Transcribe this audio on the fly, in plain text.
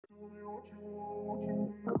I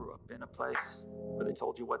grew up in a place where they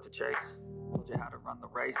told you what to chase, told you how to run the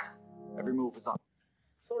race. Every move was on.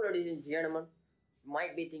 So ladies and gentlemen, you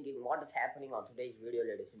might be thinking what is happening on today's video,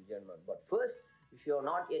 ladies and gentlemen. But first, if you're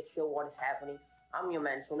not yet sure what is happening, I'm your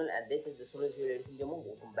man Sunil and this is the Sunil Show, ladies and gentlemen.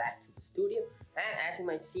 Welcome back to the studio. And as you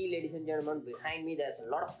might see, ladies and gentlemen, behind me there's a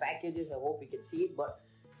lot of packages. I hope you can see it. But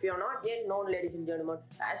if you're not yet known, ladies and gentlemen,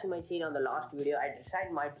 as you might see on the last video, I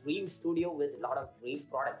designed my dream studio with a lot of dream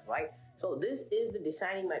products, right? So this is the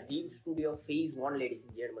designing my dream studio phase 1, ladies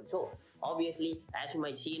and gentlemen. So obviously, as you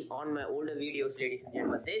might see on my older videos, ladies and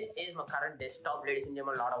gentlemen, this is my current desktop, ladies and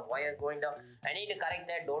gentlemen. A lot of wires going down. I need to correct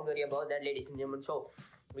that. Don't worry about that, ladies and gentlemen. So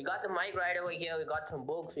we got the mic right over here. We got some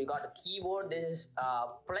books. We got the keyboard. This is a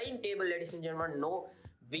plain table, ladies and gentlemen. No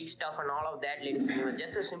big stuff and all of that, ladies and gentlemen.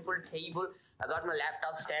 Just a simple table. I got my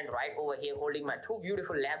laptop stand right over here holding my two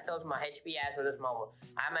beautiful laptops, my HP as well as my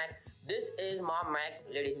iMac. This is my Mac,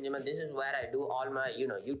 ladies and gentlemen. This is where I do all my,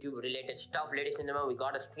 YouTube related stuff, ladies and gentlemen. We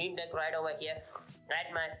got a Stream Deck right over here.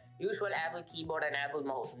 At my usual Apple keyboard and Apple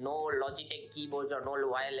mouse. No Logitech keyboards or no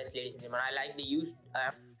wireless, ladies and gentlemen. I like the used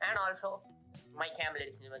and also my camera,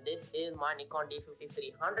 ladies and gentlemen. This is my Nikon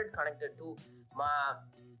D5300 connected to my,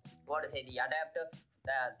 the adapter.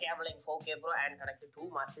 The Camelink 4K Pro and connected to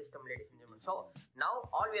my system, ladies and gentlemen. So now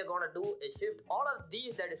all we are going to do is shift all of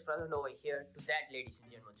these that is present over here to that, ladies and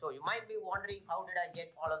gentlemen. So you might be wondering, how did I get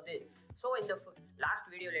all of this? So in the last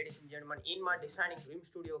video, ladies and gentlemen, in my designing dream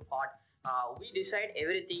studio part, we decide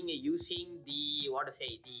everything using the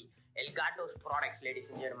the Elgato's products, ladies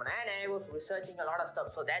and gentlemen, and I was researching a lot of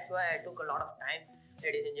stuff. So that's why I took a lot of time,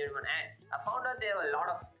 ladies and gentlemen, and I found out there were a lot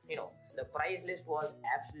of the price list was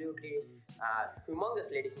absolutely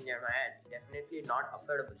humongous, ladies and gentlemen, and definitely not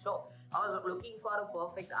affordable. So I was looking for a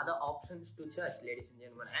perfect other options to choose, ladies and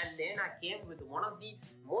gentlemen, and then I came with one of the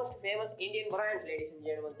most famous Indian brands, ladies and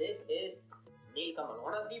gentlemen. This is Nilkamal,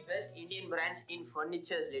 one of the best Indian brands in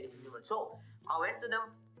furnitures, ladies and gentlemen. So I went to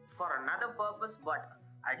them for another purpose, but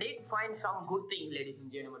I did find some good things, ladies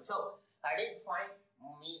and gentlemen. So I did find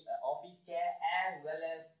me an office chair as well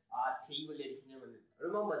as table, ladies and gentlemen.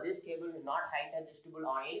 Remember, this table is not height adjustable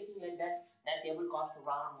or anything like that. That table cost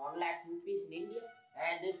around 1 lakh rupees in India,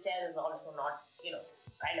 and this chair is also not,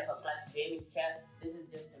 kind of a clutch gaming chair. This is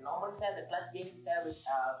just a normal chair. The clutch gaming chair which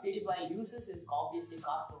PewDiePie uses is obviously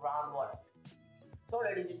cost around what? So,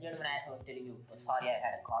 ladies and gentlemen, as I was telling you, sorry I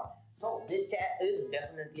had a call. So this chair is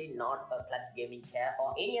definitely not a clutch gaming chair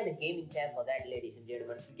or any other gaming chair for that, ladies and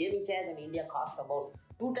gentlemen. Gaming chairs in India cost about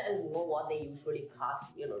 2 times more what they usually cost,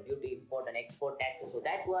 due to import and export taxes. So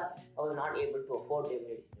that's why I was not able to afford them,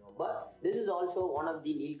 ladies and gentlemen. But this is also one of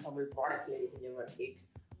the Nilkamal products, ladies and gentlemen. It's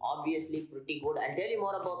obviously pretty good. I'll tell you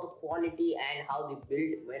more about the quality and how they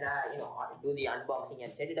build when I, do the unboxing and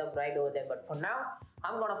set it up right over there. But for now,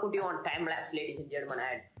 I'm gonna put you on time lapse, ladies and gentlemen,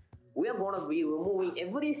 and we are going to be removing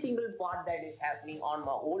every single part that is happening on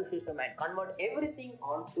my old system and convert everything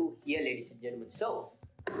onto here, ladies and gentlemen. So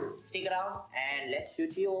stick around and let's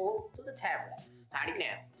shoot you over to the time lapse. Starting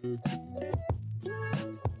now.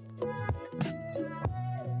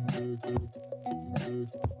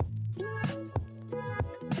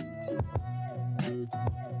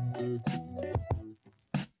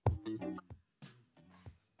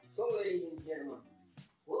 So ladies and gentlemen,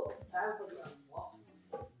 time for the unboxing.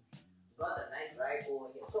 Got the knife right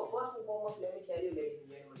over here. So first and foremost, let me tell you, ladies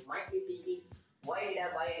and gentlemen, you might be thinking, why did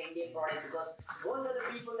I buy an Indian product? Because most of the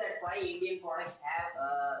people that buy Indian products have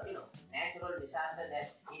natural disaster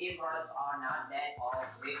that Indian products are not that of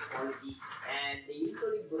great quality and they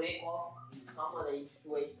usually break off in some other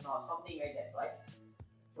situation or something like that, right?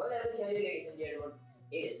 Well, let me tell you, ladies and gentlemen,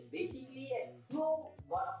 it is basically a true,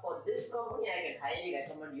 but for this company, I can highly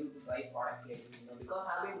recommend you to buy products, ladies and gentlemen, because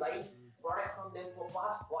I've been buying products from them for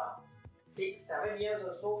past 6-7 years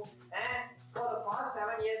or so, and for the past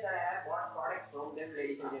 7 years that I have bought products from them,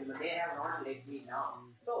 ladies and gentlemen, they have not let me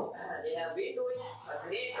down. So they have been doing a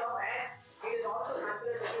great job, and it is also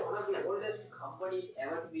considered to be one of the oldest companies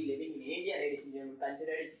ever to be living in India, ladies and gentlemen,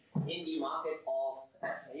 considered in the market of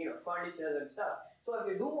furniture and stuff. So if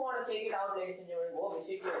you do want to check it out, ladies and gentlemen, go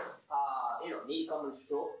visit your Nilkamal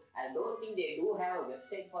store. I don't think they do have a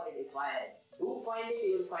website for it. If I do find it,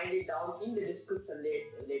 you will find it down in the description,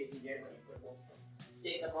 ladies and gentlemen. You can go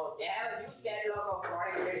check them out. They have a huge catalog of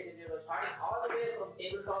products, ladies and gentlemen, starting all the way from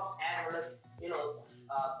tabletops as well as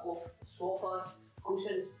sofas,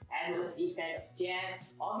 cushions, as well as these kind of chairs,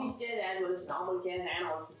 office chairs as well as normal chairs, and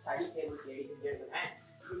also study tables, ladies and gentlemen. And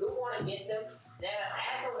if you do want to get them, there are,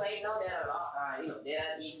 as of right now, there are a lot, they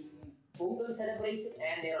are in Pongal celebration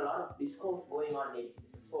and there are a lot of discounts going on, ladies and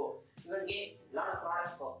gentlemen. So you can get a lot of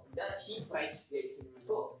products for the cheap price, ladies and gentlemen.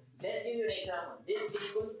 So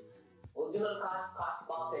original cost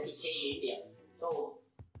about 30k in India. So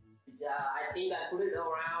I think I put it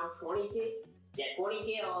around 20k. Yeah,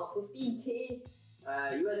 20k or 15k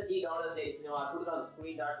USD dollars, ladies and gentlemen. I put it on the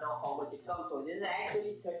screen right now how much it comes. So this is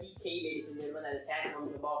actually 30k, ladies and gentlemen, and the tag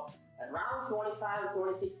comes about around 25 to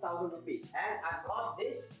 26,000 rupees. And I got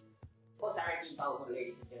this for 17,000,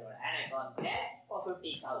 ladies and gentlemen, and I got that for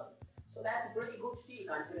 15,000. So that's a pretty good steal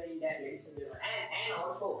considering that, ladies and gentlemen. And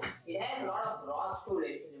also it has a lot of draws too,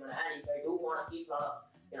 ladies and gentlemen. And if I do want to keep a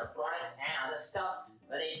lot of products and other stuff,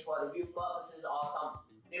 whether it's for review purposes or some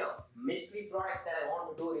mystery products that I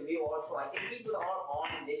want to do review also, I can keep it all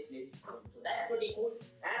on this list. So that's pretty cool.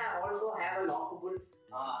 And I also have a lockable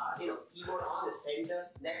keyboard on the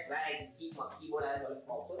center, that's where I can keep my keyboard as well as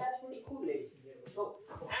mouse. So that's pretty cool, ladies and gentlemen. So,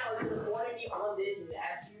 and also the quality on this is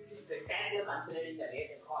absolutely spectacular considering the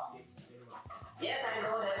rate and cost, ladies and gentlemen. Yes, I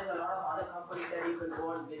know there is a lot of other companies that you can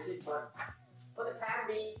go and visit, but for the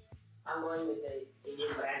time being, I'm going with the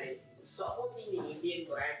Indian brand. Supporting the Indian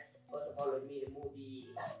brand. First of all, let me remove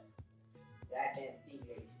the goddamn thing,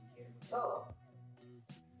 ladies and gentlemen. So,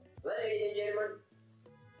 well, ladies and gentlemen,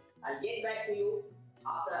 I'll get back to you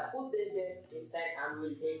after I put this desk inside and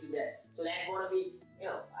we'll take you there. So that's going to be,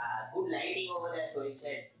 good lighting over there. So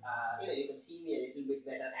inside, you can see me a little bit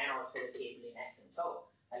better and also the cable in action. So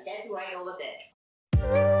I'll catch you right over there.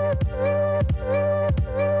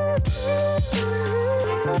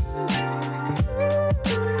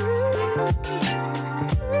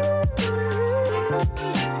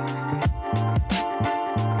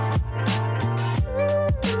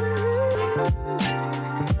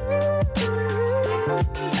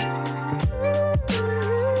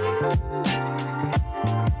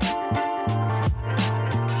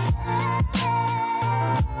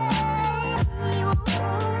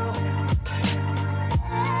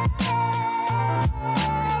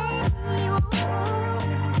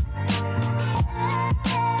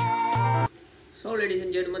 Ladies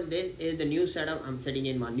and gentlemen, this is the new setup. I'm sitting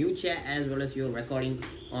in my new chair as well as you're recording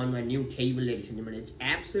on my new cable, ladies and gentlemen. It's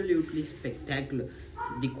absolutely spectacular.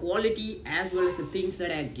 The quality as well as the things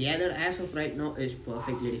that I gather as of right now is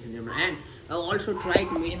perfect, ladies and gentlemen. And I also try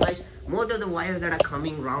to minimize most of the wires that are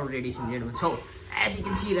coming around, ladies and gentlemen. So as you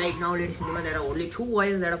can see right now, ladies and gentlemen, there are only two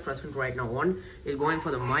wires that are present right now. One is going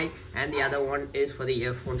for the mic and the other one is for the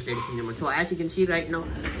earphones, ladies and gentlemen. So as you can see right now,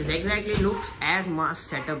 this exactly looks as my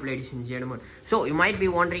setup, ladies and gentlemen. So you might be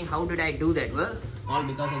wondering, how did I do that? Well, all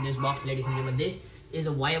because of this box, ladies and gentlemen. This is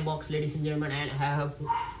a wire box, ladies and gentlemen, and I have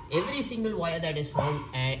every single wire that is found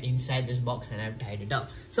inside this box and I've tied it up.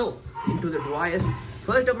 So into the drawers,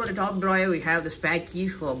 first up on the top drawer we have the spare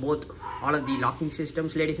keys for both all of the locking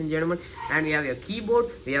systems, ladies and gentlemen, and we have your keyboard,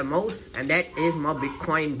 we have mouse, and that is my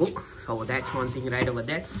Bitcoin book. So that's one thing right over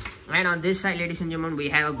there. And on this side, ladies and gentlemen, we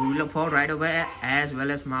have a Gorilla Pod right over there, as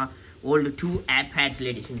well as my old two iPads,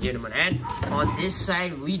 ladies and gentlemen. And on this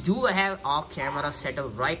side we do have our camera set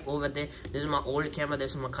up right over there. This is my old camera,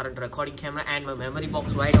 this is my current recording camera, and my memory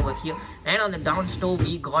box right over here. And on the down stove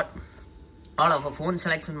we got all of our phone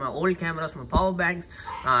selections, my old cameras, my power banks,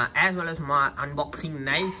 as well as my unboxing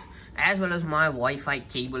knives, as well as my Wi-Fi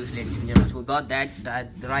cables, ladies and gentlemen. So we got that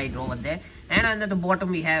right over there. And at the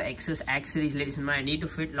bottom we have excess accessories, ladies and gentlemen. I need to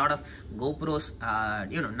fit a lot of GoPros,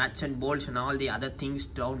 nuts and bolts and all the other things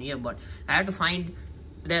down here, but I have to find,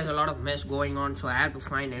 there's a lot of mess going on, so I have to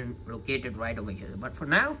find and locate it right over here. But for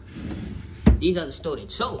now, these are the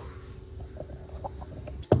storage.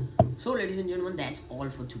 So ladies and gentlemen, that's all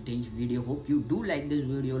for today's video. Hope you do like this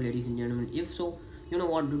video, ladies and gentlemen. If so, you know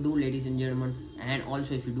what to do, ladies and gentlemen. And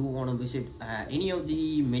also, if you do want to visit any of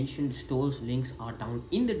the mentioned stores, links are down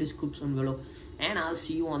in the description below. And I'll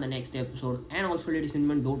see you on the next episode. And also, ladies and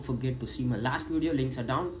gentlemen, don't forget to see my last video. Links are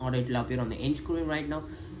down, or it will appear on the end screen right now.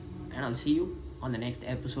 And I'll see you on the next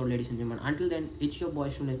episode, ladies and gentlemen. Until then, it's your boy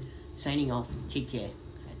Sunil signing off. Take care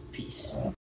and peace.